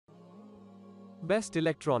Best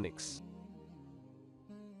electronics.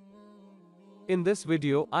 In this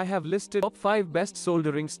video, I have listed top 5 best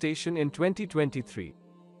soldering station in 2023.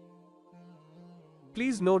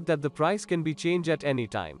 Please note that the price can be changed at any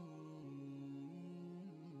time.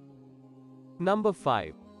 Number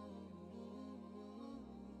 5.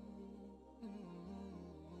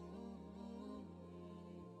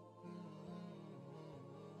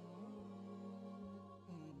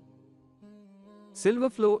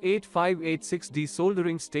 Silverflow 8586D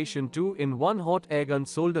Soldering Station 2-in-1 Hot Air Gun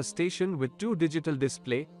Solder Station with 2 digital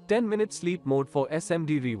display, 10-minute sleep mode for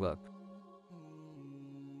SMD Rework.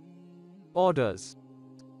 Orders.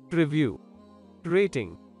 Review.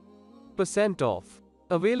 Rating. % off.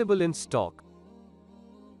 Available in stock.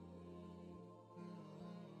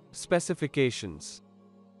 Specifications.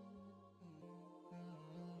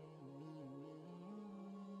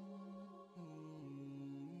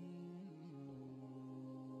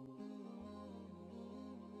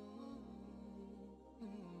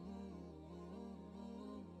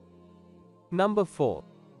 Number 4.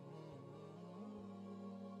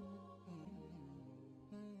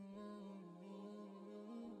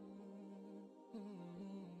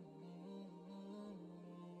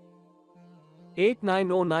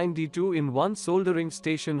 D 2-in-1 Soldering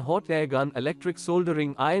Station Hot Air Gun Electric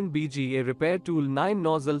Soldering Iron BGA Repair Tool 9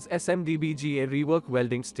 Nozzles SMD BGA Rework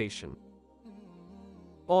Welding Station.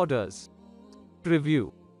 Orders.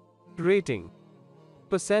 Review. Rating.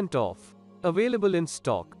 % off. Available in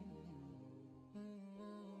stock.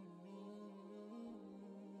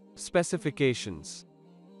 Specifications.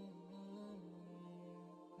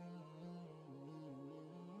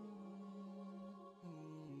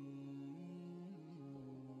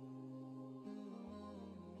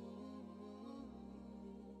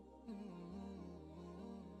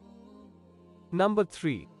 Number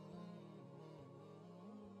 3.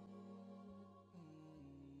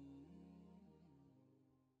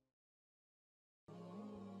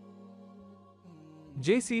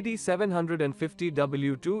 JCD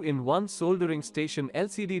 750W 2-in-1 Soldering Station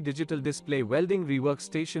LCD Digital Display Welding Rework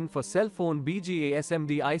Station for Cell Phone BGA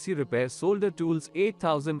SMD IC Repair Solder Tools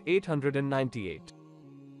 8898.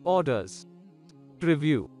 Orders.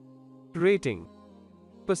 Review. Rating.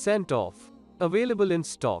 % off. Available in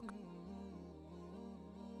stock.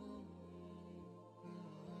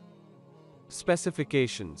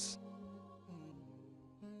 Specifications.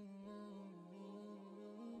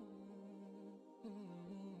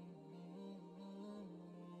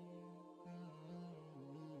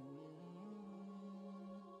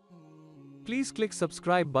 Please click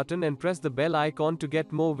subscribe button and press the bell icon to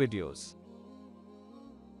get more videos.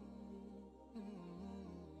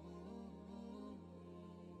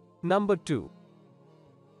 Number 2.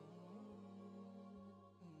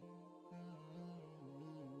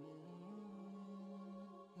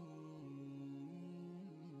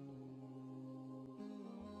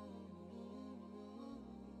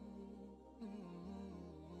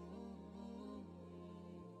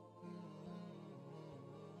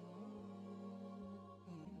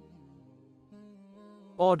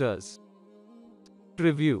 Orders.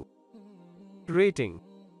 Review. Rating.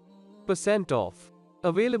 % off.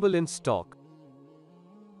 Available in stock.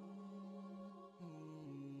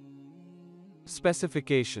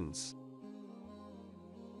 Specifications.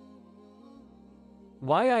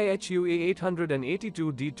 YIHUA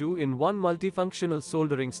 882D 2-in-1 Multifunctional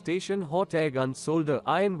Soldering Station Hot Air Gun Solder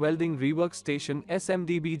Iron Welding Rework Station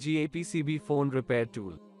SMD BGA PCB Phone Repair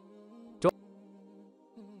Tool.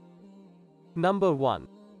 Number 1.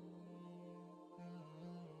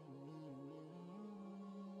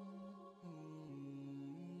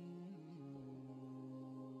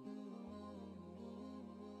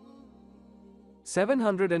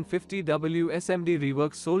 $750W SMD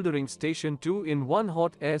Rework Soldering Station 2-in-1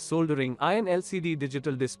 Hot Air Soldering Iron LCD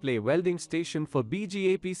Digital Display Welding Station for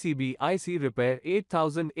BGA PCB IC Repair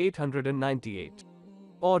 8898.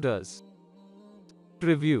 Orders.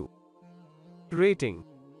 Review. Rating.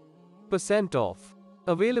 % off.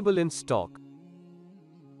 Available in stock.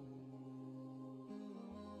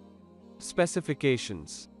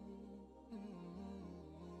 Specifications.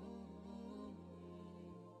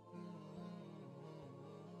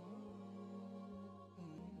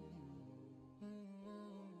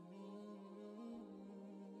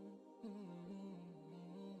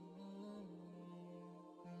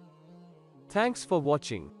 Thanks for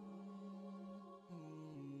watching.